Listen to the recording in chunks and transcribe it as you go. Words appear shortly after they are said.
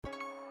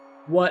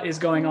What is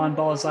going on,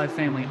 Ball is Life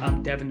family?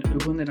 I'm Devin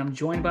Ugland, and I'm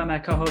joined by my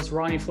co-host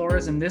Ronnie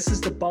Flores, and this is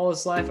the Ball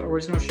is Life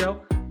original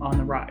show on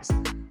the rise.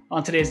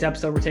 On today's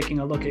episode, we're taking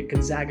a look at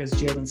Gonzaga's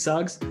Jalen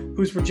Suggs,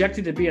 who's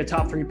projected to be a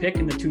top 3 pick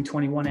in the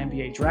 2021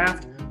 NBA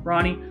draft.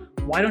 Ronnie,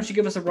 why don't you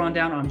give us a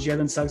rundown on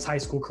Jalen Suggs' high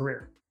school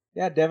career?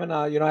 Yeah, Devin,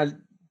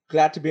 I'm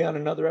glad to be on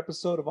another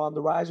episode of On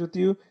the Rise with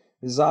you.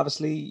 This is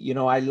obviously,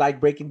 I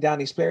like breaking down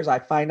these players. I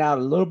find out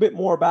a little bit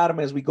more about them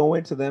as we go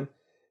into them,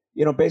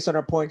 based on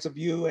our points of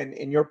view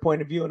and your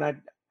point of view.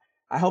 And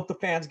I hope the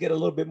fans get a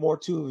little bit more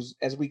too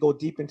as we go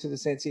deep into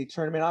this NCAA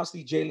tournament.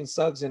 Obviously, Jalen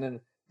Suggs in a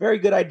very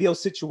good ideal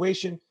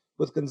situation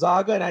with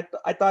Gonzaga. And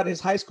I thought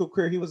his high school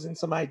career, he was in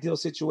some ideal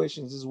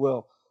situations as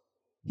well.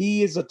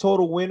 He is a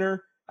total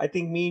winner. I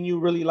think me and you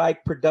really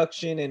like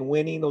production and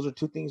winning. Those are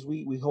two things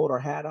we hold our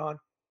hat on.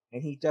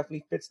 And he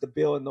definitely fits the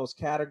bill in those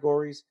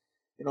categories.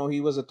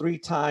 He was a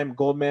 3-time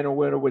gold medal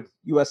winner with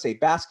USA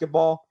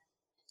basketball.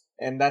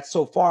 And that's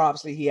so far,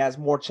 obviously, he has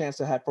more chance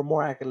to have for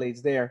more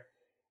accolades there.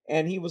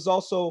 And he was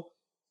also,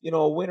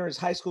 a winner. His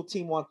high school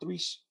team won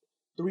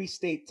three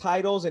state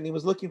titles, and he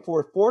was looking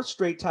for a 4th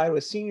straight title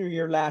his senior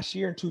year last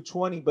year in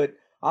 220, but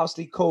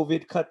obviously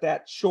COVID cut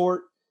that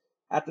short.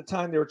 At the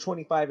time, they were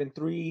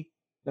 25-3,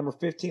 number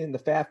 15 in the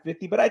Fab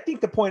 50. But I think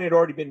the point had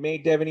already been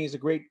made. Devin, he's a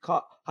great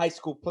high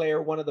school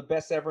player, one of the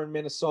best ever in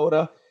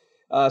Minnesota.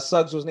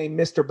 Suggs was named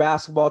Mr.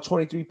 Basketball,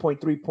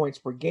 23.3 points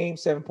per game,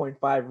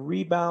 7.5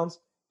 rebounds,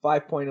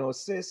 5.0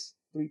 assists,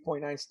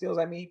 3.9 steals.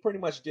 I mean, he pretty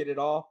much did it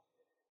all.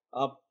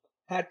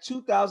 Had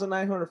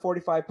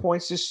 2,945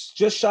 points,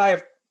 just shy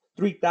of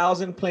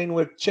 3,000, playing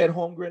with Chet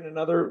Holmgren,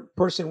 another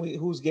person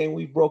whose game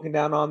we've broken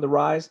down on the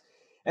rise.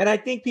 And I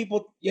think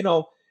people,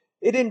 people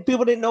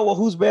didn't know, well,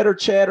 who's better,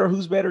 Chet or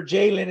who's better,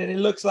 Jalen, and it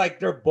looks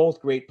like they're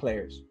both great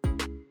players.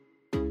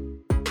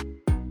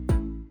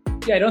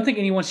 Yeah, I don't think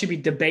anyone should be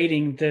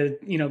debating the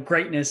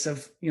greatness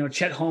of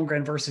Chet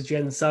Holmgren versus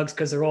Jalen Suggs,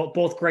 because they're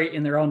both great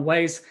in their own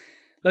ways.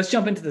 Let's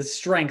jump into the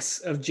strengths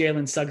of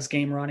Jalen Suggs'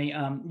 game, Ronnie.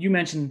 You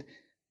mentioned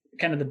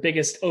kind of the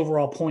biggest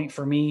overall point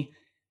for me,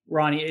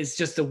 Ronnie, is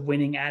just the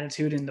winning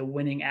attitude and the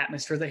winning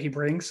atmosphere that he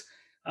brings.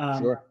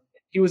 Sure.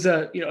 He was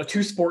a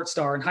 2-sport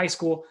star in high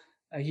school.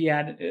 He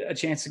had a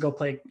chance to go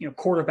play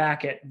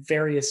quarterback at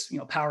various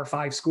Power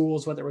 5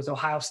 schools, whether it was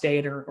Ohio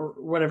State or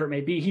whatever it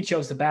may be. He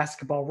chose the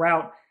basketball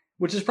route,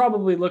 which is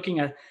probably looking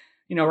at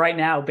right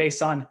now,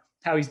 based on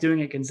how he's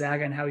doing at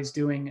Gonzaga and how he's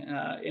doing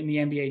in the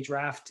NBA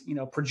draft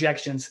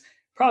projections,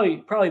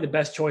 probably the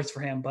best choice for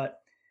him. But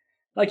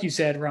like you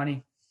said,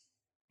 Ronnie,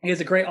 he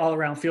has a great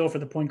all-around feel for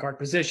the point guard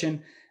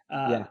position.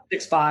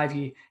 6'5",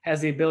 he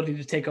has the ability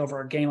to take over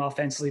a game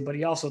offensively, but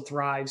he also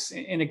thrives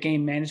in a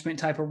game management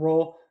type of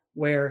role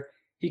where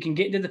he can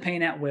get into the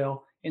paint at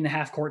will in the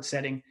half-court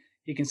setting.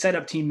 He can set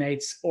up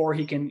teammates, or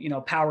he can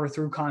power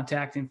through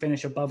contact and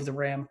finish above the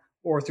rim,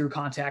 or through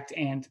contact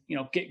and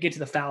get to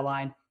the foul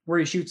line, where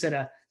he shoots at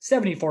a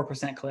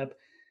 74% clip.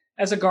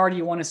 As a guard,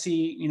 you want to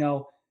see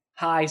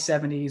high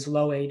 70s,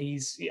 low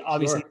 80s,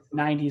 obviously Sure.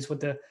 90s with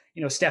the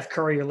Steph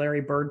Curry or Larry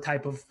Bird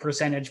type of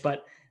percentage,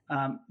 but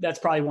that's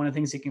probably one of the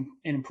things he can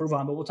improve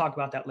on, but we'll talk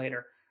about that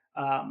later.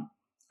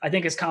 I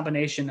think his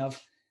combination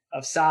of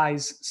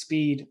size,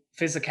 speed,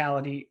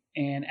 physicality,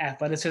 and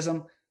athleticism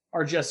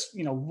are just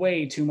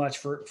way too much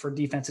for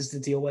defenses to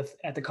deal with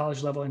at the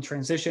college level in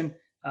transition.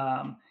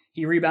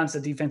 He rebounds the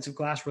defensive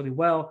glass really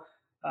well,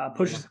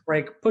 pushes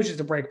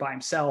the break by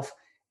himself,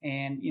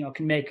 and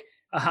can make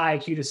a high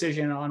IQ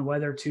decision on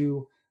whether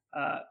to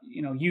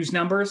use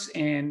numbers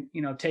and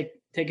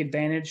take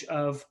advantage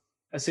of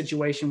a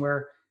situation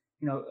where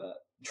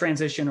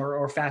transition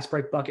or fast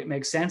break bucket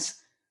makes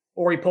sense,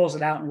 or he pulls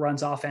it out and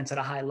runs offense at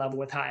a high level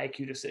with high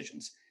IQ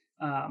decisions.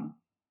 And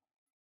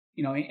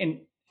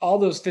all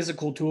those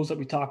physical tools that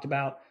we talked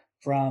about,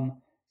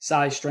 from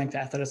size, strength,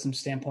 athleticism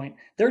standpoint,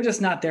 they're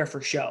just not there for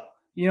show.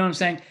 You know what I'm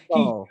saying?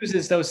 Oh. He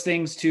uses those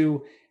things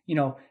to,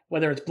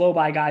 whether it's blow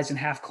by guys in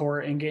half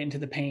court and get into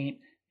the paint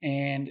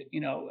and,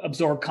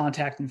 absorb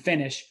contact and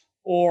finish,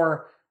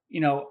 or,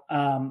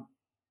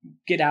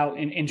 get out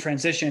in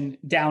transition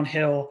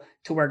downhill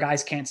to where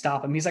guys can't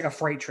stop him. He's like a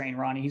freight train,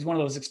 Ronnie. He's one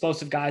of those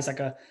explosive guys, like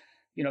a,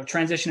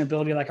 transition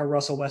ability, like a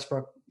Russell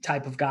Westbrook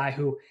type of guy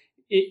who,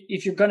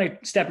 if you're going to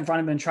step in front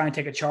of him and try and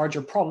take a charge,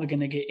 you're probably going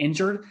to get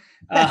injured.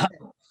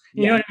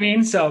 You know what I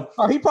mean? So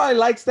he probably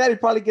likes that. He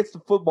probably gets the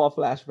football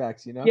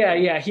flashbacks,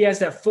 Yeah. He has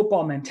that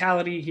football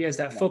mentality. He has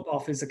that football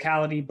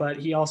physicality, but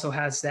he also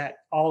has that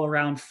all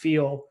around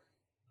feel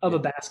of a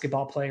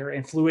basketball player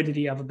and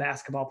fluidity of a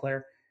basketball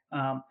player.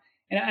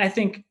 And I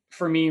think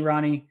for me,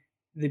 Ronnie,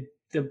 the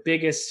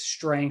biggest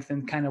strength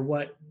and kind of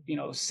what,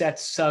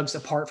 sets Suggs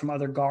apart from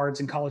other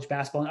guards in college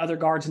basketball and other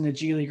guards in the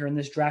G League or in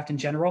this draft in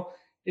general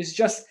is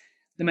just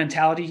the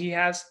mentality he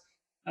has.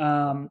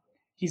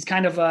 He's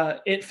kind of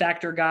a it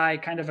factor guy,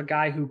 kind of a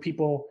guy who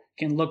people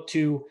can look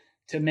to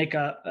make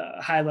a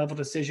high level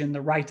decision,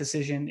 the right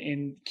decision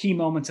in key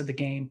moments of the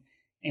game.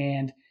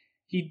 And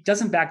he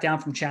doesn't back down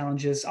from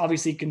challenges.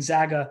 Obviously,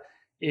 Gonzaga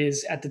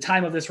is, at the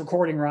time of this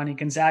recording, Ronnie,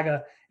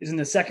 Gonzaga is in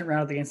the second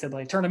round of the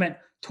NCAA tournament,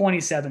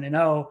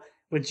 27-0,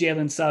 with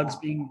Jalen Suggs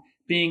being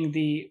being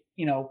the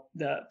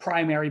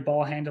primary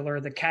ball handler,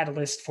 the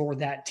catalyst for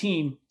that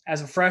team.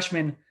 As a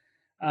freshman,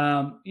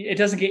 it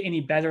doesn't get any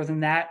better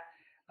than that.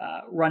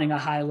 Running a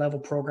high-level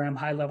program,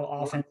 high-level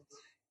offense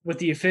with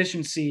the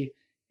efficiency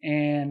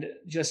and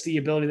just the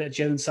ability that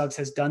Jalen Suggs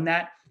has done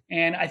that.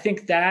 And I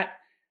think that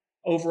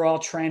overall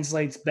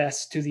translates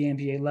best to the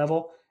NBA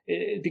level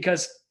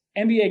because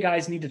NBA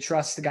guys need to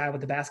trust the guy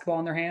with the basketball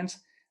in their hands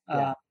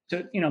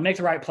to make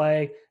the right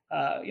play,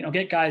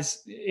 get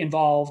guys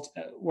involved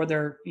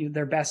where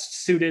they're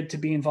best suited to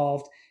be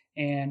involved.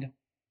 And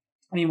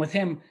I mean, with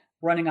him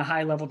running a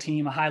high level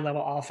team, a high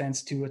level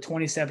offense to a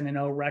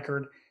 27-0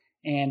 record,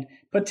 and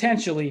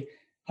potentially,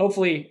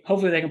 hopefully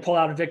they can pull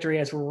out a victory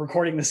as we're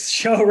recording this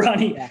show,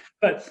 Ronnie,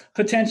 but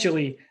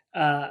potentially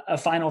a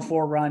Final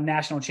Four run,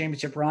 national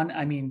championship run.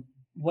 I mean,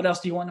 what else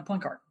do you want in a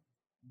point guard?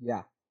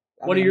 Yeah.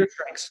 What are your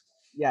strengths?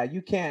 Yeah,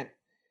 you can't,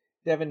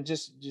 Devin,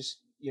 just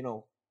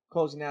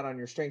closing out on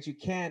your strengths. You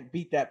can't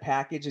beat that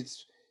package.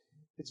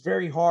 It's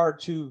very hard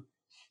to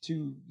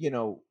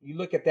you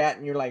look at that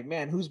and you're like,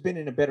 man, who's been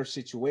in a better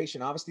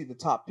situation? Obviously, the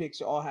top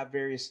picks all have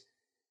various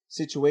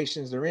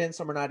situations they're in.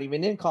 Some are not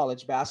even in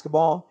college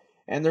basketball.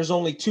 And there's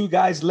only two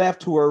guys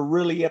left who are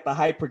really at the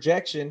high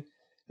projection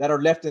that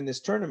are left in this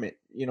tournament,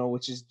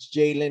 which is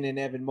Jalen and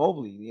Evan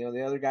Mobley.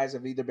 The other guys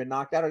have either been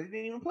knocked out or they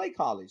didn't even play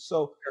college.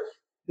 So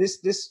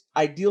this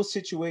ideal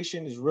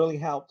situation has really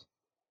helped,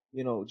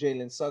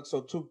 Jalen Suggs.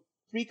 So to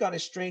speak on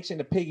his strengths and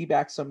to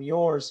piggyback some of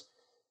yours,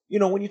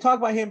 when you talk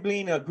about him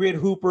being a grid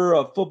hooper,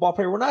 a football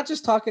player, we're not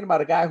just talking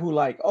about a guy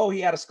who he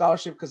had a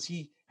scholarship because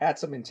he had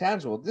some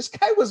intangible. This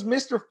guy was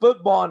Mr.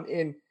 Football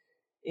in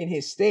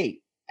his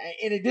state,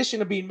 in addition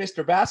to being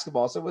Mr.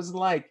 Basketball. So it wasn't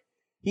like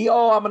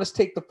I'm going to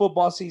take the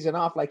football season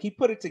off. Like, he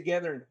put it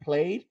together and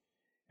played.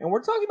 And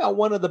we're talking about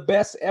one of the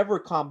best ever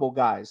combo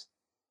guys,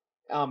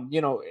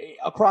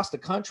 across the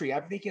country.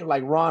 I'm thinking of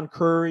like Ron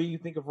Curry. You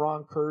think of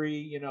Ron Curry,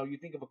 you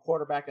think of a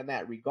quarterback in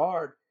that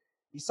regard.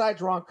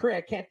 Besides Ron Curry,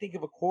 I can't think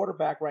of a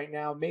quarterback right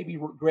now. Maybe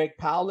Greg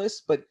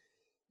Paulus, but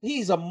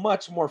he's a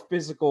much more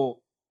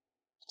physical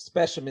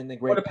specimen than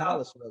Greg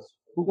Paulus was.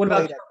 What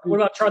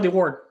about Charlie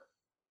Ward?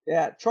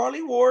 Yeah,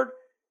 Charlie Ward.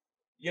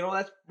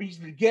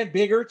 He's again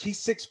bigger. He's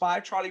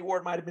 6'5". Charlie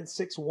Ward might have been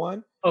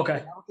 6'1". Okay. I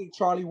don't think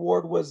Charlie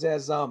Ward was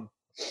as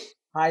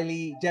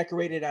highly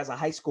decorated as a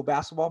high school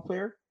basketball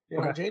player.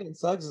 Jalen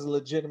Suggs is a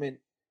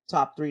legitimate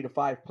top 3 to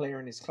 5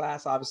 player in his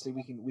class. Obviously,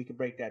 we can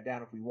break that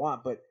down if we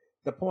want, but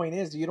the point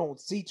is you don't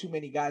see too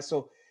many guys.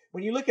 So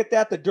when you look at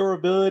that, the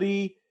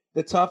durability,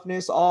 the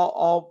toughness,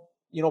 all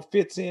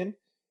fits in.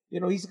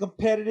 He's a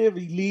competitive, a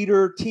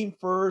leader, team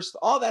first,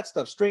 all that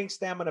stuff, strength,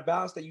 stamina,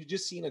 balance that you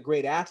just seen a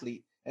great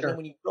athlete. And then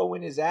when you throw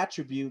in his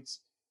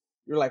attributes,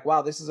 you're like,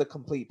 wow, this is a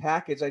complete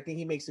package. I think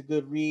he makes a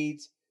good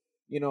reads.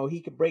 He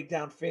can break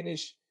down,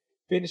 finish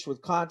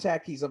with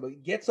contact. He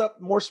gets up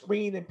more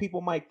springy than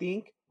people might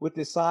think with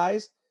his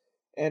size.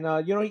 And,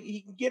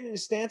 he can get in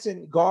his stance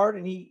and guard,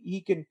 and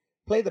he can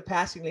play the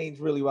passing lanes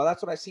really well.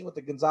 That's what I've seen with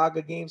the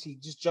Gonzaga games. He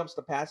just jumps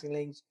the passing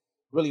lanes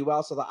really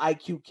well, so the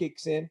IQ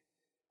kicks in.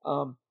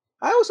 I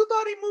also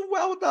thought he moved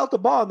well without the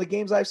ball in the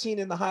games I've seen,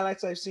 in the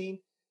highlights I've seen.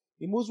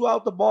 He moves well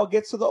with the ball,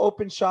 gets to the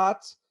open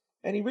shots,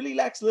 and he really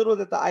lacks little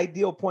that the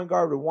ideal point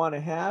guard would want to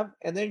have.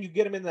 And then you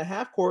get him in the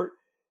half court,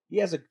 he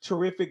has a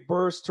terrific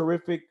burst,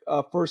 terrific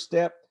first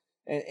step,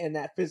 and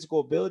that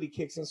physical ability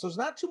kicks in. So there's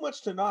not too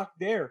much to knock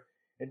there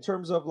in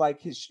terms of like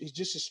his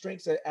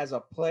strengths as a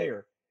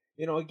player.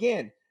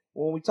 Again,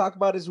 when we talk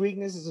about his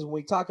weaknesses, when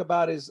we talk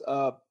about his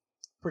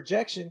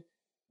projection,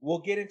 we'll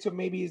get into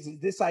maybe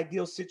this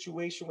ideal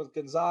situation with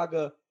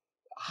Gonzaga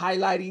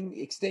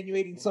highlighting,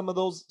 extenuating some of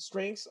those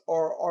strengths,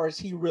 or is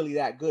he really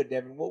that good,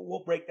 Devin?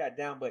 We'll break that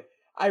down, but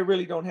I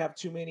really don't have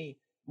too many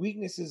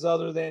weaknesses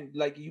other than,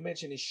 like you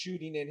mentioned, his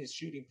shooting and his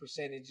shooting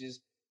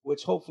percentages,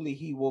 which hopefully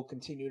he will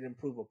continue to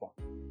improve upon.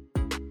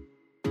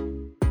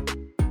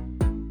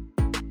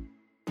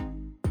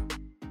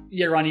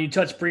 Yeah, Ronnie, you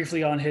touched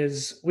briefly on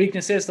his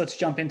weaknesses. Let's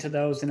jump into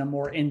those in a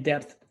more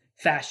in-depth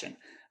fashion.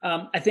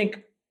 I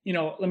think,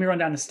 let me run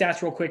down the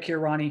stats real quick here,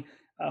 Ronnie.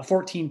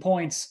 14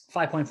 points,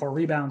 5.4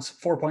 rebounds,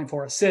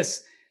 4.4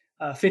 assists,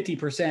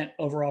 50%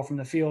 overall from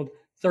the field,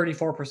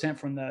 34%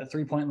 from the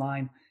three-point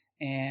line,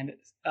 and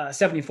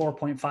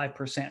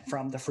 74.5%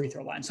 from the free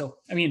throw line. So,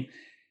 I mean,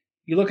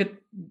 you look at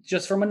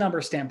just from a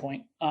number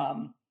standpoint,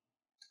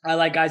 I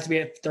like guys to be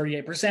at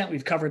 38%.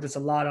 We've covered this a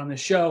lot on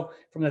this show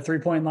from the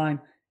three-point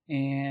line.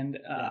 And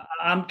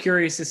I'm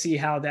curious to see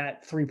how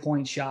that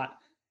three-point shot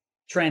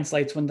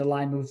translates when the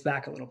line moves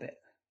back a little bit.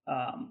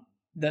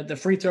 The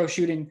free throw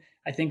shooting,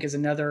 I think, is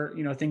another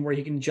thing where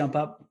he can jump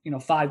up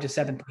 5 to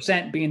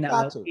 7%, being that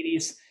low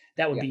 80s.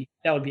 That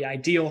would be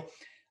ideal.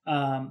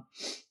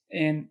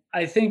 And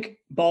I think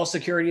ball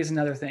security is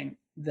another thing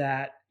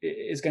that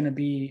is going to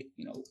be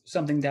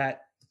something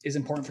that is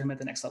important for him at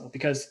the next level,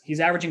 because he's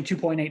averaging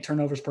 2.8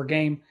 turnovers per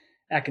game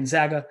at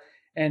Gonzaga.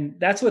 And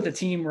that's with the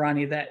team,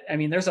 Ronnie,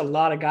 there's a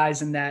lot of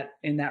guys in that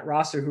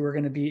roster who are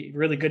going to be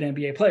really good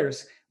NBA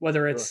players,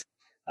 whether it's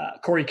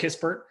Corey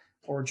Kispert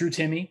or Drew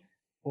Timme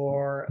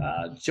or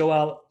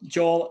Joel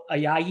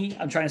Ayayi.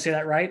 I'm trying to say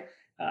that right.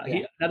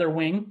 Another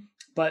wing,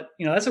 but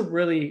that's a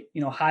really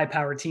high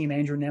power team.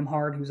 Andrew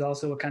Nemhard, who's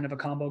also a kind of a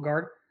combo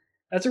guard.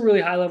 That's a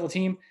really high level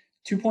team.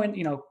 2-point,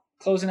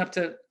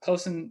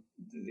 closing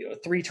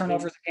 3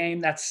 turnovers a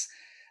game. That's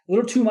a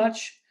little too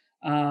much.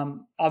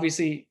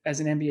 Obviously, as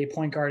an NBA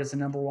point guard, as the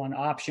number one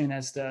option,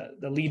 as the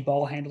lead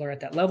ball handler at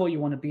that level, you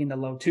want to be in the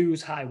low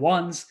 2s, high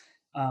 1s.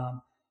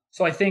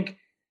 So I think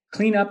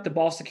clean up the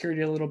ball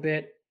security a little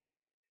bit.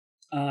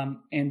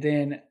 And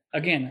then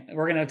again,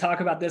 we're going to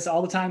talk about this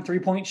all the time,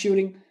 3-point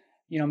shooting,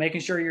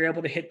 making sure you're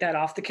able to hit that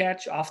off the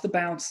catch, off the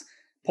bounce,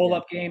 pull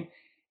up game.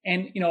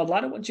 And, a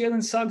lot of what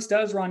Jalen Suggs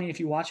does, Ronnie, if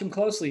you watch him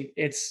closely,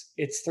 it's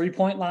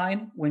 3-point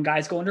line when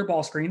guys go under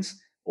ball screens,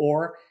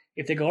 or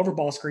if they go over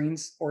ball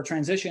screens or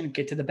transition,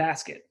 get to the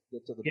basket,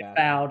 get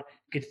fouled,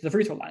 get to the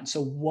free throw line.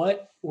 So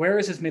where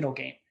is his middle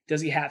game?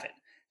 Does he have it?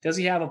 Does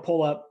he have a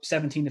pull up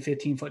 17 to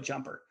 15 foot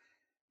jumper?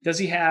 Does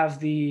he have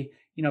the,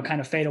 kind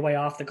of fade away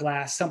off the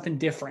glass, something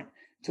different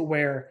to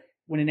where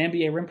when an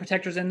NBA rim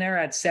protector's in there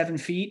at 7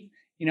 feet,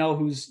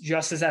 who's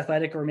just as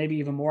athletic or maybe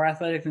even more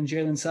athletic than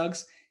Jalen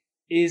Suggs,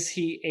 is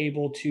he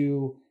able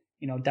to,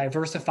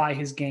 diversify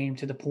his game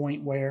to the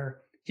point where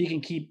he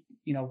can keep,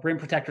 rim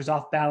protectors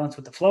off balance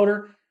with the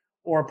floater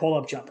or a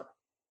pull-up jumper?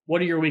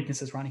 What are your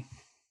weaknesses, Ronnie?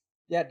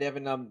 Yeah,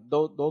 Devin,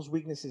 those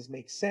weaknesses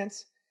make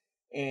sense.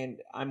 And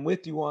I'm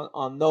with you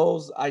on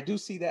those. I do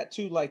see that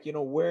too. Like,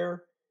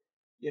 where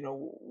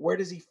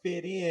does he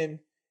fit in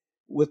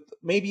with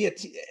maybe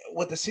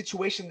with a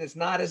situation that's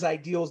not as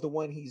ideal as the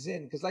one he's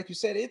in? Because like you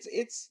said,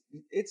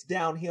 it's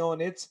downhill,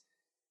 and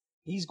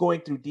he's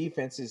going through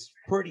defenses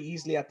pretty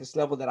easily at this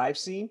level that I've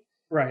seen.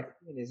 Right.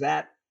 And is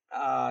that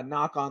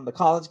knock on the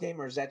college game,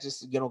 or is that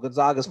just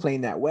Gonzaga's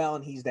playing that well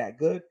and he's that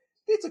good?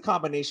 It's a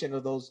combination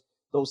of those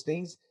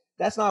things.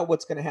 That's not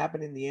what's going to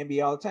happen in the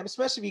NBA all the time,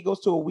 especially if he goes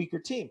to a weaker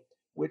team,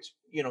 which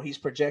he's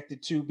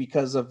projected to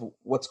because of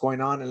what's going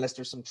on, unless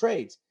there's some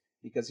trades,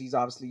 because he's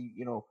obviously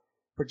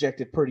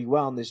projected pretty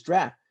well in this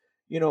draft.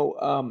 You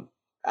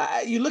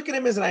look at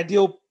him as an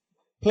ideal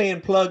play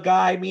and plug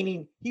guy,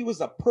 meaning he was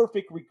a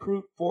perfect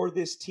recruit for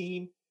this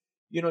team.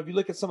 If you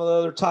look at some of the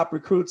other top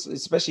recruits,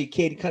 especially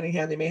Cade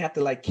Cunningham, they may have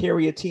to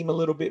carry a team a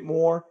little bit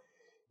more.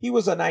 He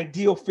was an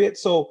ideal fit.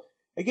 So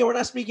again, we're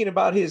not speaking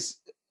about his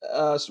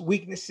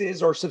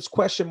weaknesses or some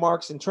question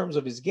marks in terms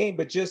of his game,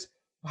 but just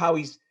how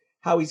he's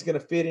going to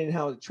fit in,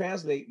 how it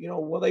translate.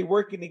 Will they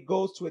work and it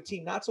goes to a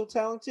team not so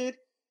talented?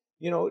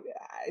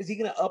 Is he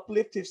going to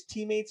uplift his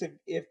teammates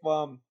if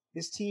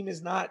his team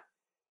is not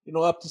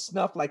up to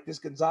snuff like this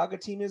Gonzaga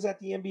team is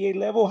at the NBA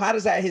level? How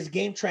does his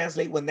game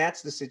translate when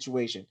that's the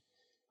situation?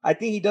 I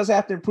think he does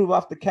have to improve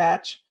off the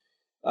catch.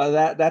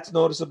 That's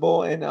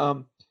noticeable. And,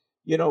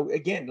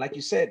 again, like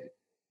you said,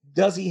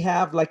 does he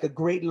have a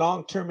great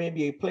long-term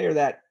NBA player,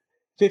 that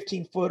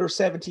 15-footer,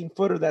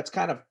 17-footer that's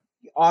kind of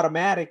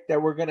automatic,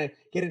 that we're going to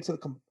get into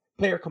the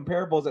player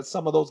comparables that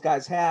some of those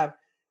guys have?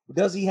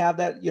 Does he have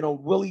that?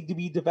 Will he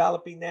be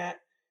developing that?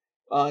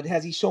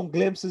 Has he shown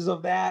glimpses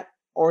of that?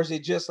 Or is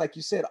it just, like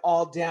you said,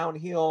 all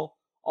downhill,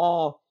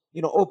 all,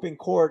 open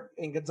court,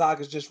 and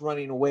Gonzaga's just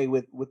running away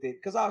with it?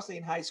 Because obviously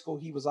in high school,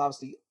 he was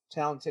obviously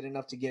talented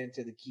enough to get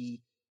into the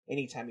key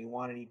anytime he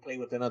wanted. He played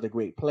with another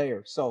great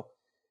player. So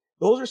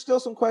those are still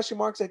some question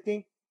marks I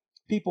think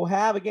people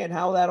have. Again,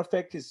 how will that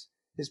affect his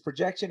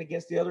projection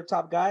against the other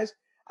top guys?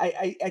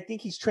 I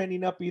think he's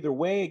trending up either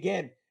way.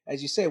 Again,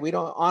 as you say, we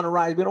don't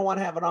want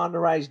to have an on the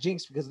rise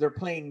jinx because they're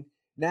playing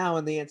now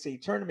in the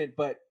NCAA tournament,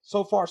 but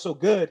so far so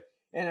good.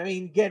 And I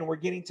mean, again, we're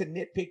getting to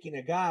nitpicking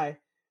a guy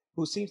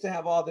who seems to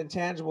have all the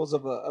intangibles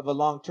of a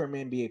long-term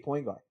NBA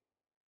point guard.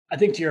 I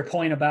think to your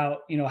point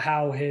about,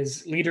 how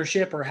his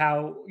leadership or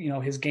how,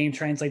 his game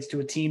translates to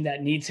a team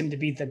that needs him to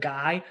be the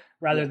guy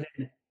rather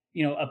than,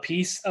 a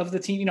piece of the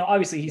team.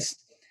 Obviously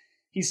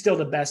he's still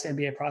the best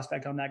NBA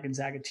prospect on that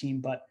Gonzaga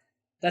team, but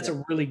that's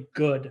a really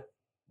good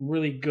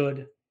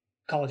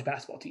college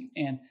basketball team.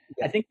 And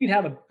I think we'd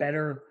have a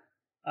better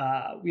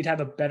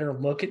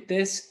look at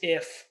this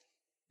if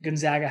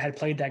Gonzaga had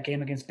played that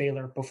game against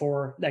Baylor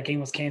before that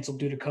game was canceled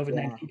due to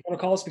COVID-19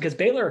 protocols, because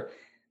Baylor,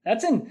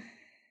 that's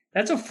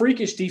a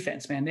freakish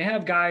defense, man. They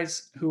have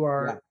guys who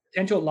are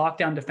potential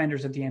lockdown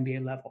defenders at the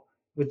NBA level,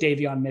 with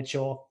Davion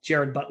Mitchell,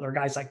 Jared Butler,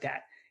 guys like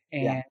that.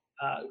 And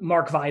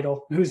Mark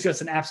Vidal, who's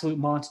just an absolute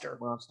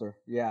monster.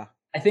 Yeah.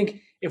 I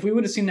think if we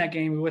would have seen that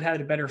game, we would have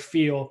had a better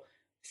feel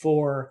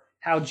for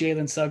how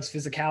Jalen Suggs'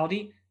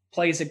 physicality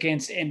plays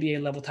against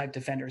NBA level type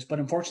defenders. But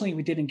unfortunately,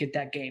 we didn't get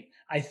that game.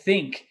 I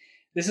think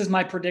this is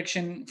my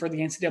prediction for the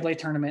NCAA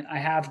tournament. I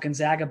have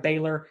Gonzaga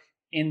Baylor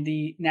in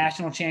the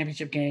national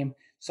championship game.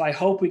 So I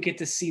hope we get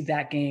to see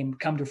that game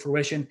come to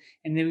fruition,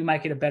 and then we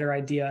might get a better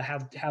idea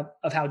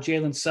of how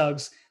Jalen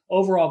Suggs'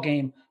 overall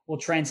game will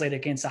translate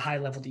against a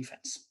high-level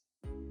defense.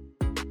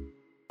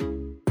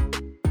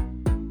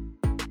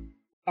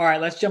 All right,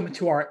 let's jump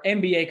into our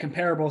NBA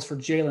comparables for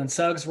Jalen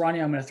Suggs.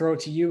 Ronnie, I'm going to throw it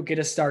to you. Get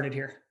us started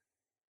here.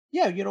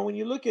 Yeah, when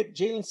you look at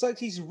Jalen Suggs,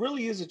 he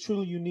really is a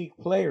truly unique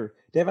player.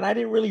 Devin, I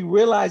didn't really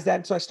realize that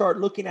until I started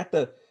looking at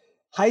the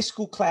high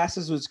school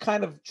classes, which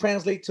kind of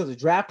translate to the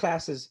draft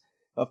classes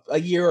of a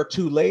year or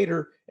two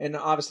later, and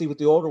obviously with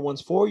the older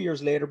ones 4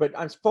 years later. But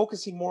I'm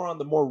focusing more on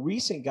the more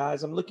recent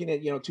guys. I'm looking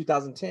at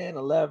 2010,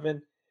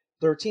 11,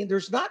 13.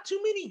 There's not too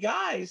many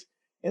guys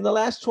in the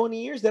last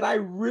 20 years that I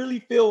really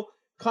feel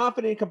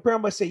confident in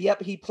comparing. I say,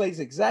 yep, he plays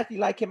exactly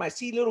like him. I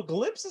see little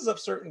glimpses of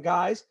certain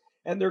guys,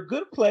 and they're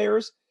good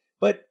players.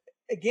 But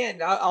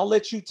again, I'll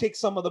let you take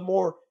some of the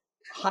more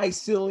high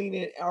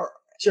ceiling or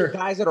Sure.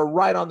 guys that are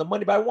right on the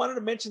money. But I wanted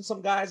to mention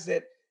some guys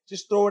that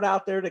just throw it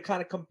out there to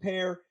kind of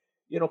compare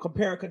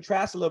and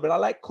contrast a little bit. I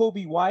like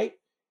Kobe White.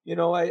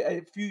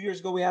 A few years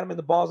ago we had him in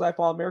the Balls Eye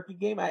All-American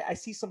game. I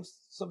see some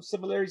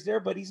similarities there,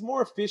 but he's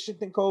more efficient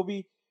than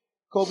Kobe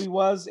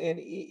was, and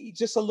he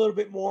just a little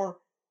bit more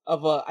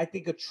of I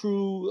think a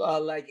true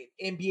like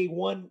NBA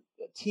one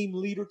team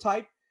leader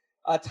type.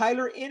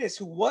 Tyler Ennis,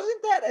 who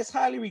wasn't that as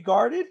highly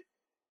regarded.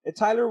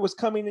 Tyler was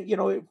coming,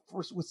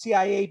 with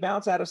CIA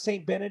bounce out of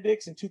St.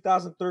 Benedict's in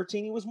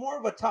 2013. He was more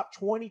of a top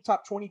 20,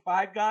 top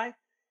 25 guy.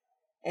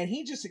 And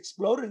he just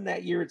exploded in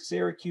that year at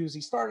Syracuse.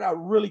 He started out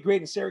really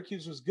great, and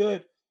Syracuse was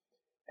good.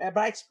 But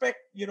I expect,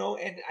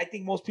 and I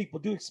think most people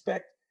do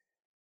expect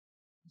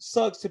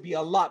Suggs to be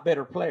a lot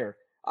better player.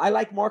 I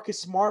like Marcus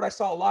Smart. I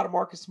saw a lot of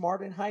Marcus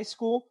Smart in high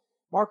school.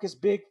 Marcus,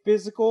 big,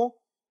 physical.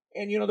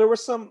 And, there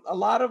was a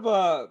lot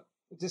of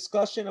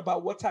discussion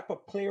about what type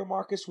of player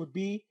Marcus would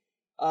be.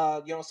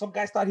 Some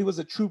guys thought he was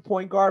a true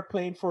point guard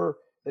playing for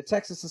the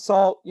Texas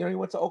Assault. He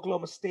went to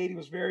Oklahoma State. He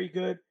was very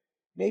good.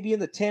 Maybe in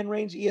the 10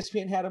 range.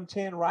 ESPN had him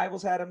 10.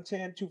 Rivals had him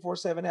 10.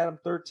 247 had him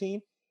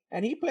 13.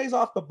 And he plays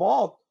off the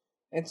ball.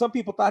 And some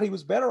people thought he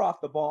was better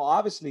off the ball,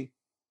 obviously.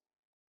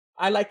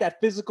 I like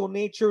that physical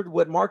nature,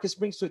 what Marcus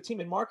brings to a team.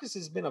 And Marcus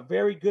has been a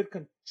very good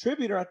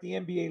contributor at the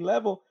NBA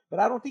level,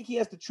 but I don't think he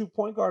has the true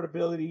point guard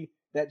ability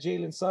that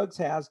Jalen Suggs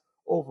has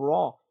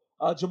overall.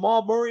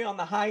 Jamal Murray on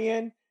the high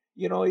end.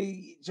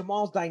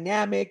 Jamal's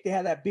dynamic. They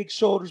have that big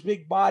shoulders,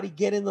 big body,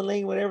 get in the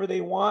lane, whatever they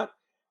want.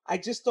 I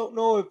just don't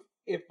know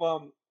if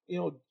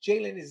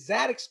Jalen is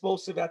that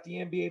explosive at the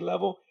NBA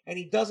level, and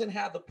he doesn't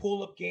have the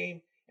pull-up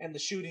game and the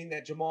shooting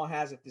that Jamal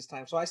has at this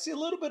time. So I see a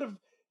little bit of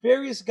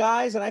various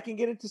guys, and I can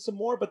get into some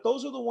more, but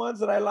those are the ones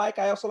that I like.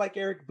 I also like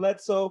Eric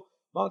Bledsoe,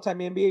 longtime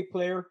NBA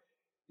player.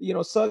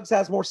 Suggs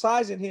has more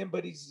size in him,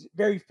 but he's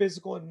very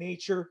physical in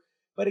nature.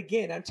 But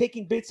again, I'm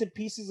taking bits and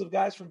pieces of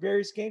guys from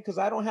various games because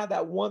I don't have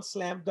that one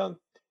slam dunk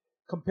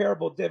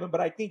comparable, Devin,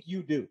 but I think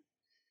you do.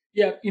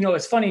 Yeah,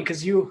 it's funny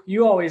because you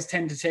always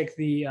tend to take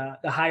the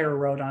higher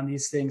road on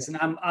these things, and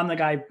I'm the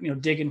guy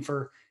digging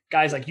for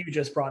guys like you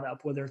just brought up,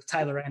 whether it's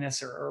Tyler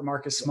Ennis or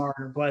Marcus Smart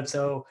or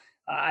Bledsoe.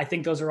 I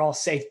think those are all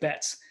safe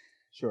bets.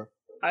 Sure.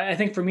 I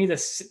think for me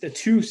the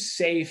two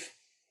safe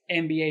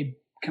NBA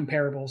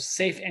comparables,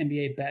 safe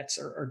NBA bets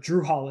are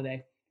Drew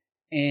Holiday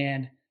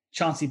and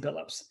Chauncey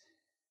Billups.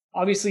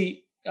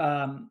 Obviously,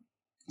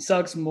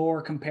 Suggs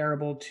more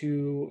comparable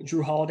to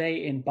Drew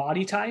Holiday in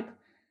body type.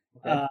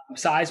 Okay.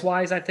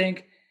 Size-wise, I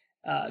think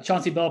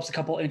Chauncey Billups a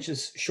couple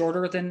inches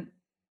shorter than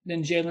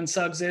Jalen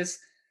Suggs is,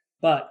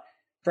 but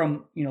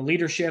from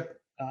leadership,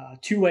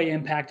 two-way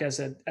impact as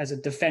a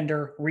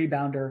defender,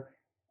 rebounder,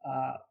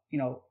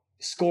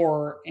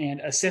 scorer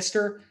and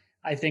assister,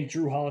 I think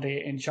Drew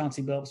Holiday and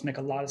Chauncey Billups make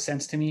a lot of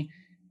sense to me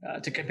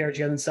to compare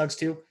Jalen Suggs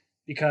to,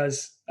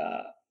 because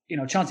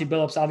Chauncey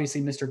Billups,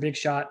 obviously Mr. Big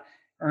Shot,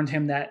 earned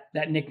him that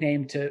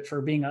nickname for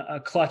being a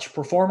clutch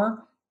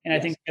performer, and yes.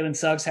 I think Jalen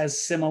Suggs has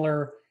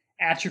similar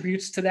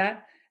attributes to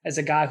that as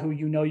a guy who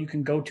you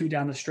can go to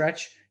down the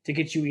stretch to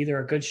get you either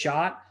a good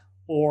shot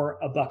or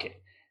a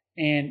bucket.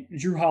 And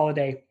Drew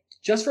Holiday,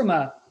 just from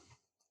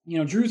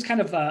Drew's kind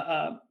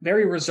of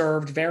very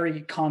reserved,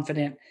 very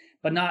confident,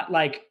 but not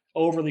like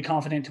overly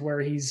confident to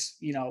where he's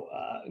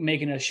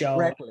making a show.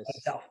 Reckless.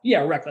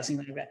 Yeah, reckless.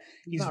 Like that.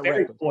 He's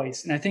very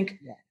poised, and I think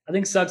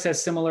Suggs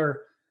has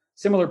similar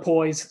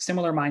poise,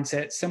 similar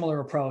mindset, similar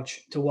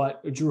approach to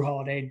what Drew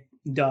Holiday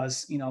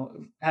does,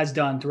 has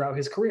done throughout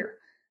his career.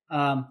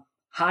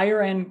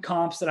 Higher end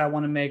comps that I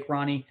want to make,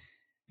 Ronnie,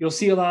 you'll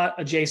see a lot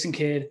of Jason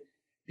Kidd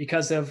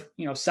because of,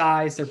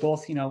 size. They're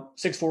both, 6'4",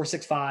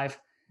 6'5".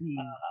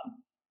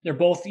 They're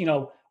both,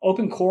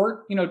 open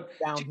court,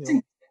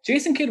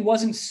 Jason Kidd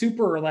wasn't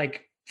super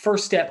like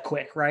first step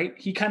quick, right?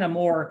 He kind of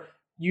more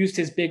used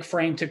his big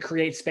frame to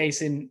create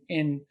space in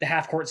the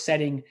half court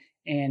setting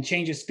and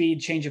change of speed,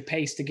 change of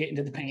pace to get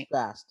into the paint.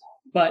 Fast.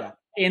 But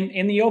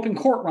in the open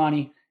court,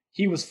 Ronnie,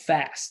 he was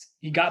fast.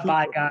 He got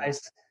by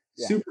guys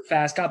super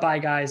fast, got by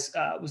guys,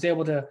 was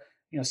able to,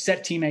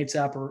 set teammates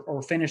up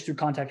or finish through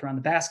contact around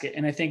the basket.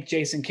 And I think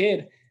Jason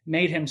Kidd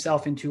made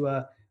himself into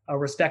a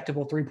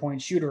respectable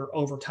 3-point shooter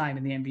over time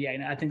in the NBA.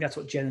 And I think that's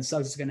what Jalen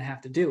Suggs is going to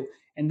have to do.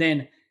 And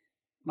then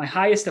my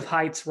highest of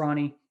heights,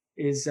 Ronnie,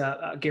 is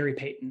Gary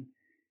Payton.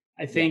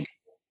 I think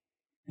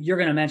you're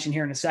going to mention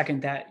here in a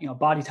second that,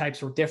 body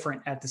types were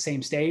different at the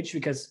same stage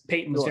because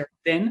Payton was very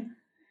thin.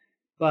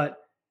 But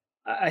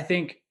I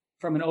think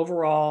from an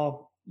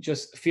overall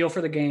just feel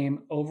for the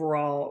game,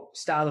 overall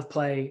style of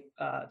play,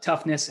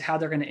 toughness, how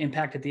they're going to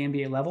impact at the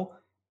NBA level,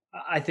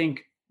 I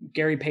think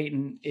Gary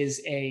Payton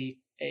is a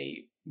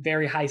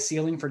very high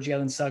ceiling for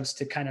Jalen Suggs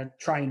to kind of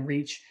try and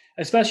reach,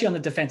 especially on the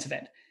defensive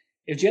end.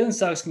 If Jalen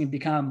Suggs can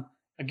become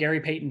a Gary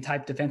Payton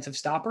type defensive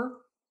stopper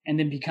and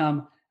then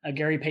become a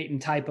Gary Payton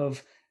type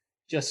of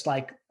just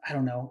like, I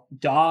don't know,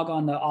 dog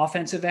on the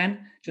offensive end,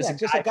 just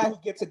a guy who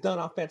gets it done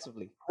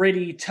offensively.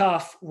 Gritty,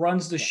 tough,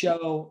 runs the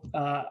show.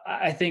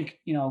 I think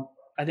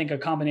a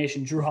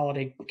combination Drew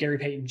Holiday, Gary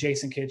Payton,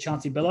 Jason Kidd,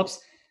 Chauncey Billups,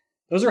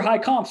 those are high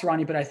comps,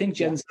 Ronnie, but I think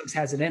Jalen Suggs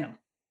has it in him.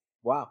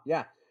 Wow.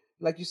 Yeah.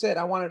 Like you said,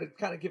 I wanted to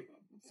kind of give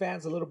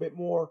fans a little bit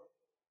more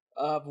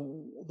of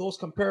those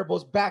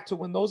comparables back to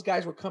when those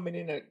guys were coming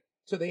in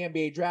to the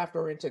NBA draft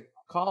or into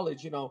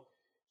college.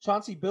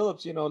 Chauncey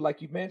Billups,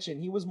 like you mentioned,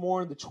 he was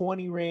more in the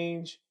 20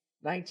 range,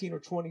 19 or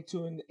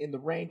 22 in the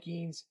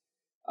rankings.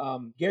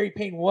 Gary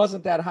Payton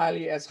wasn't that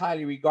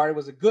highly regarded,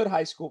 was a good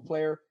high school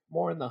player,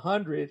 more in the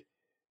 100,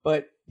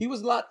 but he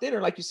was a lot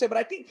thinner, like you said. But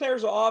I think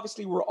players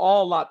obviously were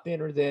all a lot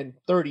thinner than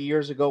 30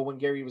 years ago when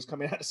Gary was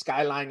coming out of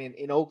Skyline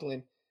in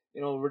Oakland.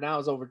 Now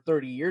it's over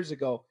 30 years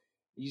ago.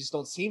 You just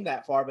don't seem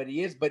that far, but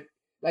he is. But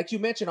like you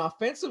mentioned,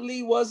 offensively,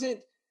 he wasn't,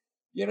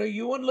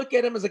 you wouldn't look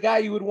at him as a guy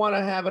you would want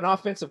to have an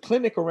offensive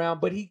clinic around,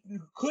 but he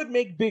could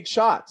make big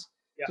shots.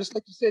 Yeah. Just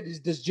like you said,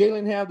 does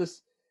Jalen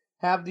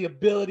have the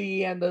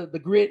ability and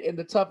the grit and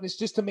the toughness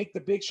just to make the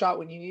big shot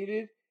when you need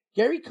it?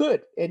 Gary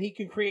could, and he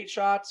can create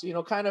shots,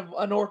 kind of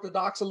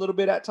unorthodox a little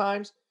bit at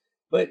times.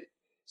 But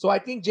so I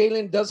think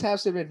Jalen does have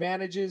some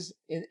advantages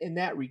in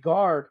that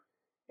regard.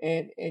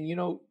 And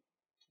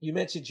you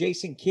mentioned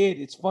Jason Kidd.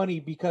 It's funny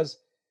because,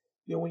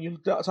 when you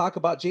talk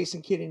about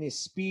Jason Kidd and his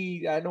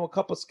speed, I know a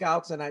couple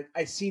scouts, and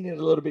I seen it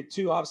a little bit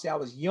too. Obviously, I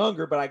was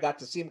younger, but I got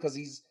to see him because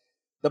he's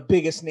the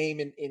biggest name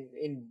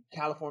in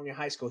California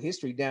high school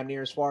history, damn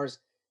near, as far as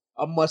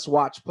a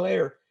must-watch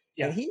player.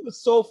 Yeah. And he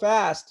was so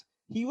fast.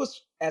 He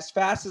was as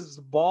fast as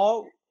the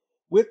ball.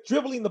 With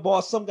dribbling the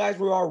ball, some guys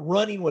were all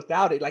running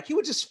without it. Like, he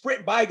would just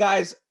sprint by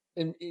guys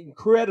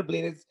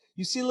incredibly. And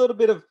you see a little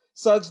bit of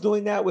Suggs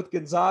doing that with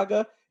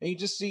Gonzaga, and you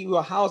just see,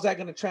 well, how is that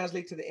going to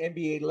translate to the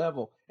NBA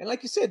level? And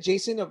like you said,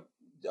 Jason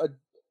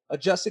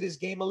adjusted his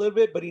game a little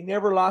bit, but he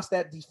never lost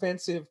that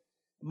defensive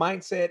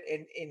mindset.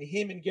 And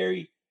him and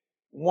Gary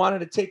wanted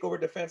to take over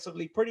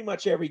defensively pretty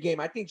much every game.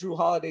 I think Drew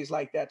Holiday's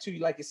like that too.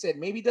 Like I said,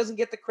 maybe he doesn't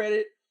get the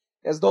credit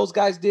as those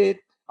guys did.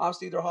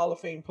 Obviously, they're Hall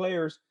of Fame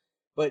players,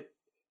 but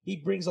he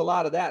brings a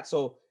lot of that.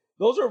 So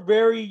those are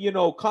very,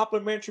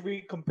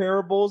 complementary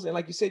comparables. And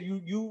like you said,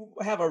 you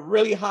have a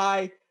really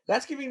high.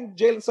 That's giving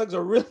Jalen Suggs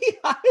a really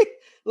high,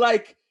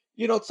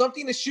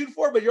 something to shoot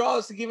for, but you're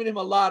obviously giving him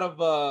a lot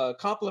of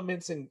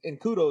compliments and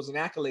kudos and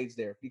accolades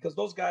there, because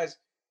those guys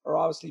are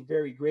obviously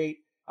very great.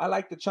 I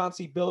like the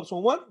Chauncey Billups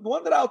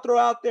one that I'll throw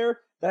out there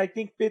that I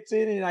think fits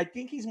in, and I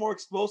think he's more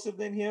explosive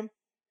than him.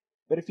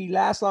 But if he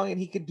lasts long and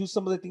he can do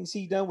some of the things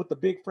he done with the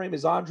big frame,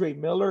 is Andre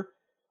Miller.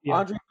 Yeah.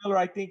 Andre Miller,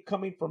 I think,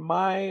 coming from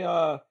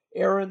my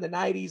era in the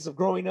 90s of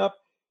growing up,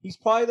 he's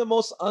probably the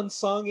most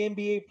unsung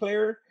NBA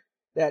player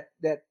that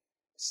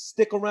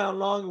stick around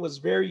long and was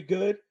very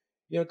good.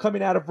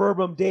 Coming out of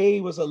Verbum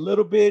Day, was a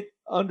little bit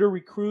under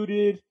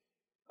recruited.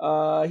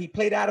 He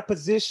played out of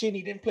position.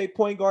 He didn't play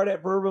point guard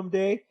at Verbum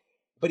Day,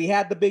 but he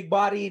had the big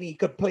body and he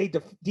could play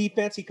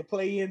defense. He could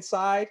play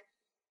inside,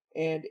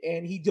 and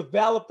he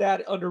developed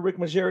that under Rick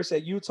Majerus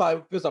at Utah.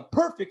 It was a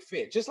perfect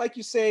fit. Just like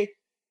you say,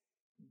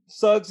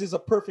 Suggs is a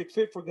perfect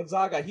fit for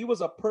Gonzaga. He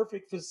was a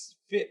perfect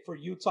fit for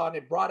Utah, and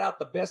it brought out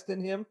the best in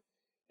him.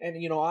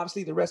 And,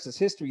 obviously the rest is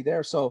history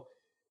there. So,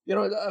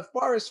 as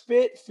far as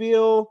fit,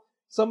 feel,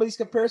 some of these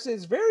comparisons,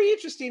 it's very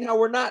interesting how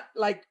we're not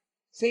like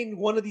saying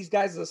one of these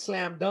guys is a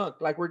slam dunk.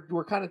 Like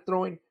we're kind of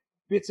throwing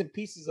bits and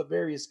pieces of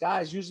various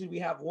guys. Usually we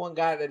have one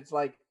guy that it's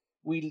like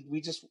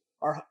we just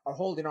are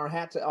holding our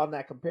hat on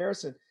that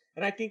comparison.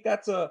 And I think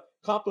that's a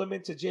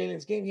compliment to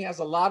Jalen's game. He has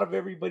a lot of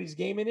everybody's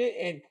game in it,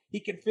 and he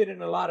can fit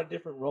in a lot of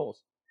different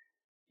roles.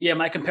 Yeah,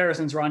 my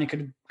comparisons, Ronnie,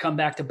 could come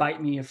back to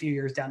bite me a few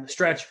years down the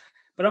stretch,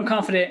 but I'm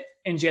confident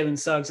in Jalen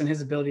Suggs and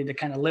his ability to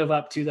kind of live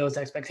up to those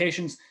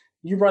expectations.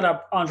 You brought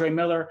up Andre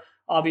Miller.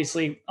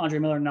 Obviously, Andre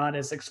Miller not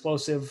as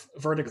explosive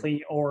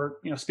vertically or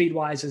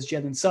speed-wise as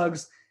Jalen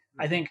Suggs.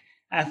 I think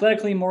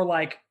athletically more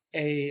like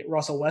a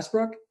Russell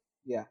Westbrook.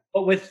 Yeah.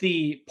 But with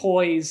the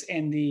poise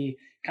and the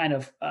kind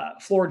of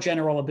floor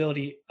general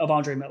ability of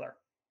Andre Miller.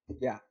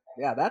 Yeah.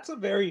 That's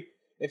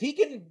if he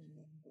can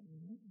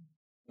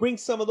bring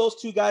some of those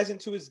two guys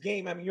into his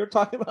game, I mean, you're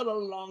talking about a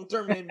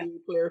long-term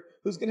NBA player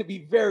who's going to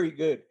be very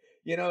good.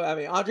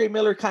 Andre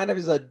Miller kind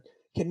of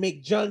can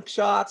make junk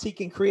shots. He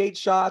can create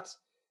shots.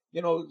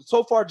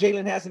 So far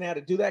Jalen hasn't had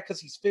to do that because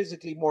he's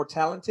physically more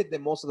talented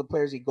than most of the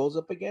players he goes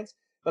up against.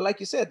 But like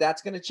you said,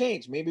 that's going to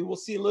change. Maybe we'll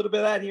see a little bit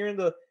of that here in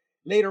the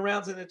later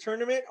rounds in the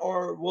tournament,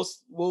 or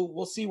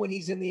we'll see when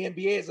he's in the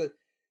NBA as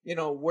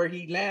where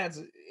he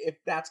lands, if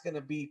that's going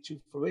to be to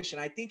fruition.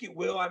 I think it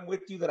will. I'm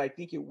with you that I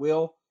think it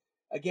will.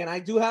 Again, I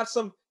do have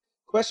some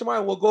question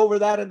mark. We'll go over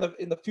that in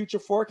the future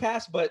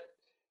forecast, but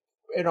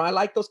I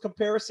like those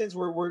comparisons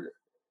where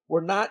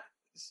we're not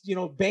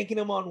banking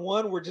them on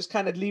one. We're just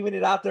kind of leaving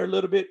it out there a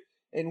little bit,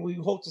 and we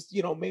hope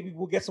to maybe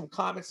we'll get some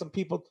comments, some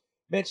people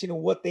mentioning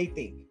what they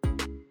think.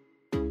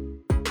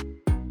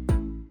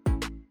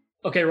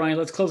 Okay, Ronnie,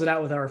 let's close it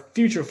out with our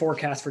future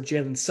forecast for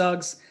Jalen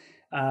Suggs.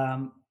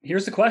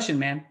 Here's the question,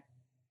 man.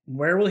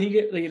 Where will he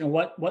get,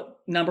 what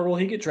number will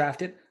he get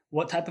drafted?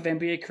 What type of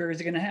NBA career is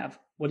he going to have?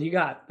 What do you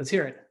got? Let's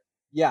hear it.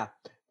 Yeah.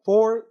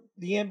 For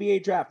the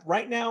NBA draft,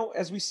 right now,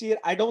 as we see it,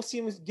 I don't see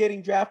him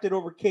getting drafted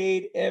over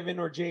Cade, Evan,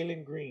 or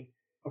Jalen Green.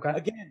 Okay.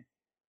 Again,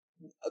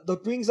 the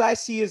things I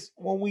see is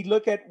when we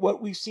look at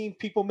what we've seen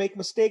people make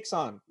mistakes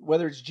on,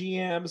 whether it's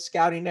GMs,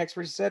 scouting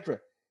experts, etc.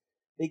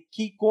 They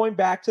keep going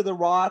back to the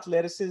raw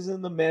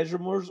athleticism, the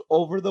measurables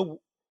over the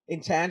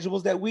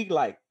intangibles that we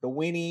like, the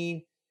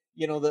winning,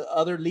 the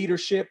other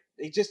leadership.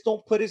 They just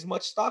don't put as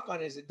much stock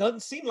on it. It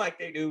doesn't seem like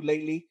they do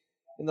lately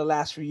in the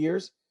last few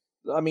years.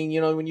 I mean,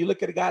 when you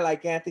look at a guy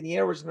like Anthony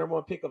Edwards, the number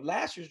one pick of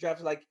last year's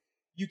draft, like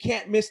you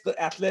can't miss the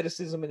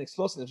athleticism and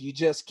explosiveness. You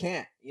just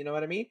can't. You know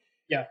what I mean?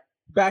 Yeah.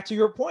 Back to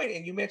your point,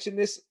 and you mentioned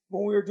this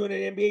when we were doing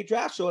an NBA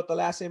draft show at the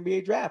last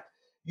NBA draft.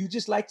 You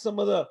just like some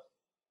of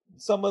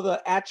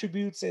the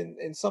attributes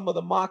and some of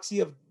the moxie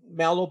of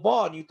Melo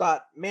Ball, and you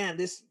thought, man,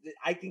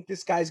 I think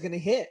this guy's gonna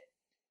hit.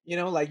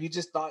 Like you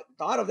just thought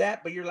of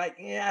that, but you're like,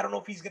 yeah, I don't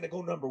know if he's gonna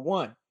go number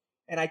one.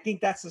 And I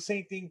think that's the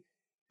same thing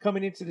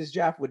coming into this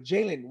draft with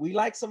Jalen. We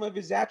like some of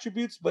his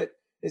attributes, but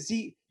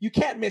you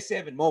can't miss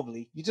Evan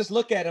Mobley. You just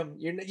look at him,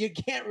 you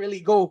can't really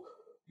go.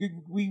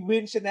 We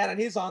mentioned that on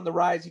his On the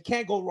Rise. You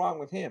can't go wrong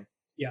with him.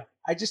 Yeah.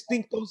 I just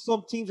think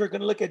some teams are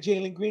going to look at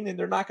Jalen Green and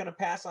they're not going to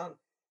pass on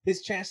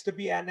his chance to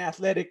be an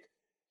athletic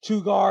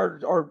two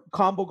guard or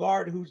combo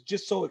guard who's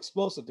just so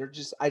explosive.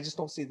 I just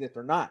don't see that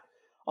they're not.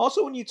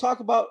 Also, when you talk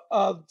about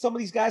some of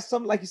these guys,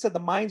 some, like you said, the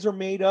minds are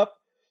made up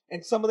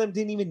and some of them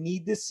didn't even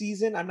need this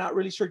season. I'm not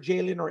really sure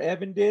Jalen or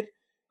Evan did.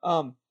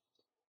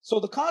 So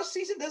the college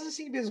season doesn't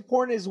seem to be as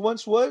important as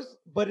once was,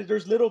 but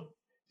there's little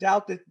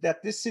doubt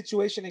that this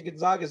situation in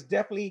Gonzaga has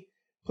definitely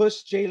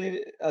pushed Jalen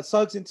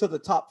Suggs into the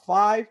top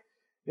 5.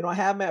 I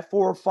have him at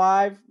 4 or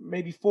 5,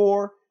 maybe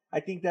 4.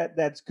 I think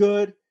that's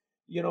good.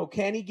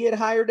 Can he get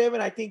higher, Devin?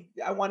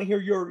 I want to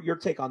hear your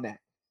take on that.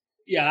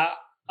 Yeah,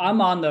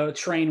 I'm on the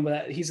train with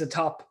that. He's a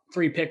top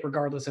 3 pick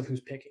regardless of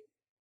who's picking.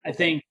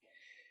 Okay.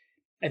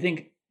 I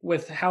think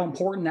with how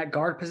important that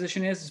guard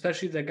position is,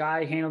 especially the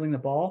guy handling the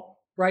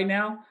ball right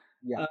now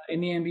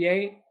in the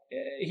NBA,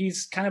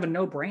 he's kind of a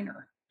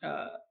no-brainer.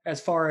 As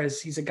far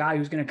as he's a guy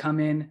who's going to come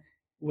in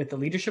with the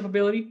leadership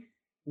ability,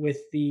 with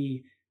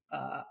the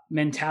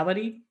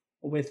mentality,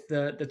 with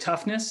the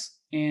toughness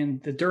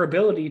and the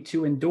durability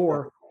to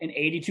endure an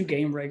 82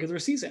 game regular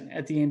season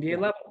at the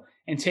NBA level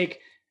and take,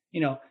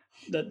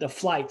 the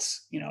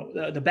flights,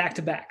 the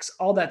back-to-backs,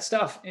 all that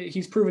stuff.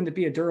 He's proven to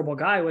be a durable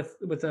guy with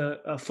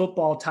a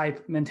football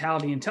type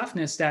mentality and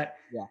toughness that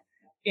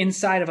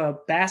inside of a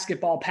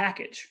basketball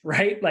package,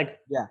 right? Like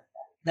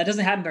that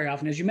doesn't happen very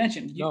often. As you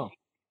mentioned,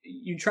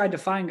 you tried to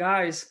find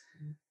guys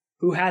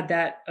who had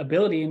that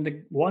ability. And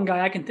the one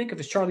guy I can think of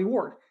is Charlie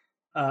Ward.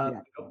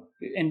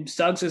 And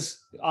Suggs is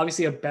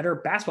obviously a better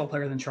basketball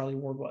player than Charlie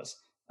Ward was.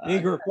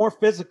 Bigger, more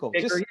physical.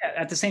 Bigger,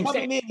 at the same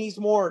time. He's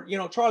more,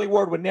 Charlie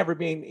Ward would never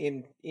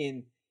be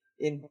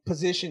in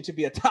position to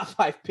be a top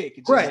 5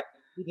 pick. Right.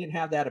 He didn't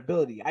have that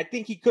ability. I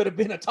think he could have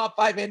been a top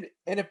 5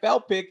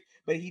 NFL pick,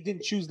 but he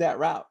didn't choose that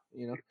route,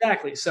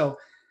 Exactly. So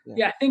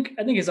I think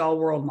his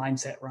all-world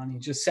mindset, Ronnie,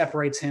 just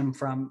separates him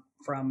from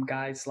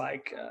guys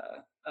like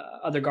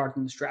other guards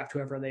in this draft,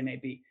 whoever they may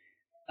be.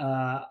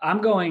 I'm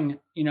going,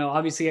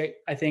 obviously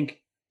I think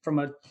from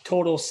a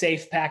total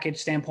safe package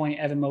standpoint,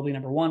 Evan Mobley,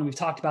 number 1. We've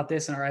talked about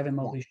this in our Evan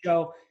Mobley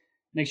show.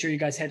 Make sure you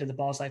guys head to the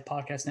Balls Life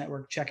Podcast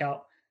Network. Check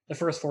out the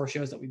first 4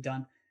 shows that we've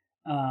done.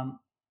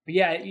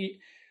 We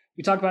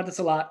talk about this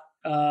a lot.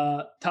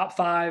 Top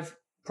 5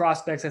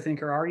 prospects, I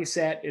think, are already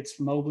set. It's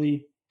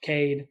Mobley,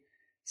 Cade,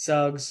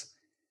 Suggs,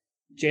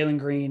 Jalen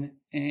Green,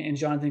 and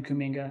Jonathan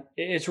Kuminga.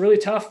 It's really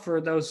tough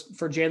for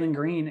Jalen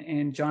Green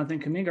and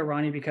Jonathan Kuminga,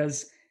 Ronnie,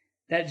 because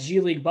that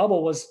G League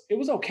bubble was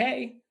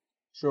okay.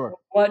 Sure.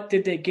 What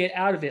did they get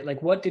out of it?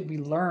 Like, what did we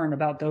learn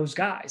about those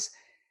guys?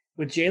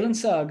 With Jalen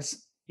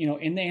Suggs,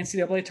 in the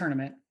NCAA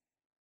tournament,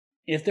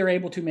 if they're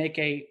able to make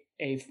a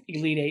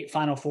Elite 8,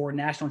 Final 4,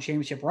 national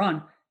championship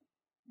run,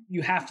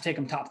 you have to take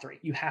him top 3.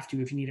 You have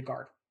to if you need a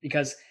guard,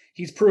 because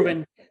he's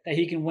proven that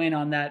he can win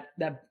on that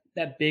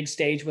big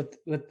stage with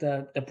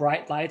the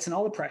bright lights and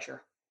all the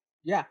pressure.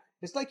 Yeah,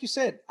 it's like you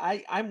said.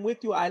 I'm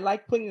with you. I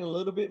like putting a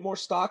little bit more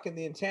stock in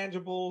the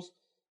intangibles,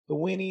 the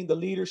winning, the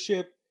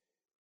leadership.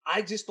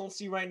 I just don't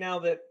see right now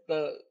that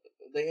the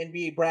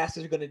NBA brass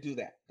is going to do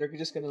that. They're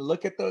just going to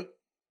look at the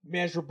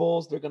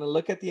measurables. They're going to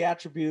look at the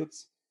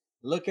attributes,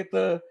 look at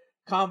the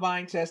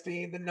combine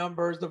testing, the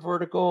numbers, the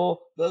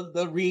vertical,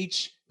 the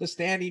reach, the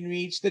standing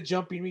reach, the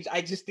jumping reach.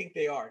 I just think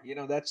they are.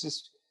 That's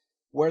just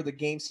where the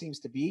game seems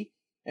to be.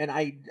 And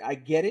I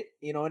get it,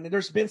 and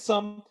there's been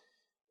some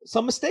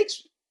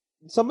mistakes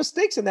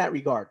in that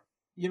regard.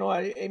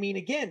 I mean,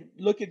 again,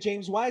 look at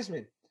James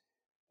Wiseman.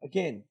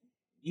 Again,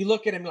 you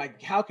look at him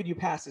like, how could you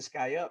pass this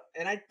guy up?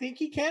 And I think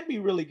he can be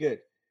really good.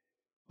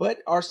 But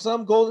are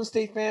some Golden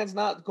State fans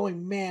not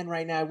going, man,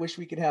 right now, I wish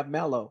we could have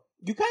Melo?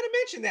 You kind of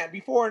mentioned that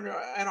before in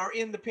our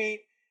In the Paint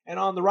and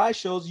On the Rise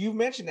shows. You've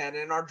mentioned that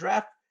in our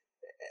draft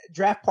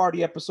draft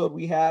party episode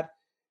we had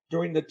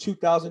during the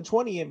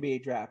 2020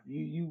 NBA draft.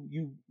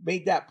 You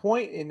made that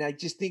point, and I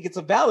just think it's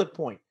a valid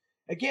point.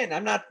 Again,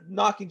 I'm not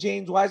knocking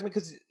James Wiseman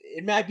because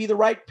it might be the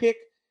right pick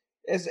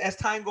as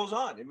time goes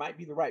on. It might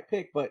be the right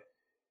pick, but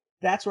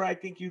that's where I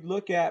think you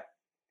look at.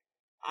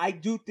 I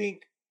do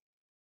think,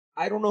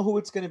 I don't know who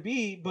it's going to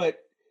be, but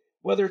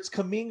whether it's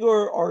Kuminga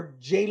or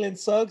Jalen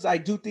Suggs, I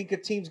do think a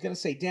team's going to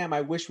say, damn,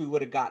 I wish we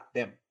would have got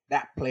them,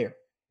 that player,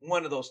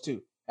 one of those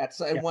two,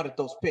 one of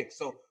those picks.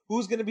 So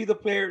who's going to be the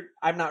player?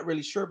 I'm not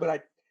really sure,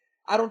 but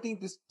I don't think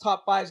this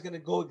top 5 is going to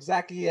go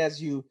exactly as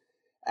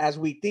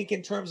we think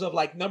in terms of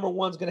like number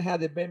 1's going to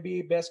have the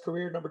NBA best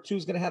career, number 2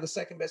 is going to have the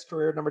second best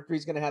career, number 3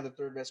 is going to have the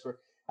third best career.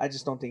 I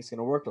just don't think it's going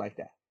to work like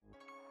that.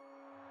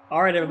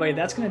 All right, everybody,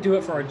 that's going to do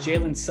it for our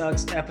Jalen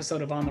Suggs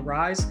episode of On the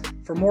Rise.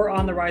 For more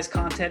On the Rise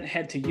content,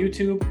 head to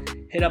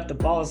YouTube, hit up the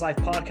Ball is Life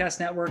podcast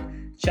network,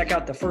 check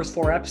out the first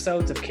 4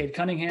 episodes of Cade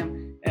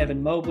Cunningham,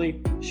 Evan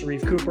Mobley,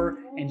 Sharif Cooper,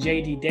 and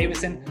JD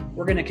Davison.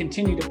 We're going to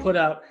continue to put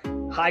out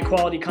high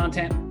quality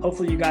content.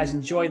 Hopefully you guys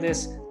enjoy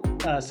this.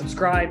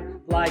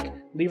 Subscribe, like,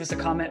 leave us a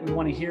comment. We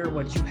want to hear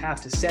what you have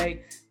to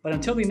say. But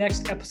until the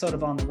next episode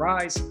of On the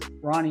Rise,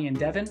 Ronnie and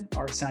Devin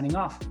are signing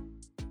off.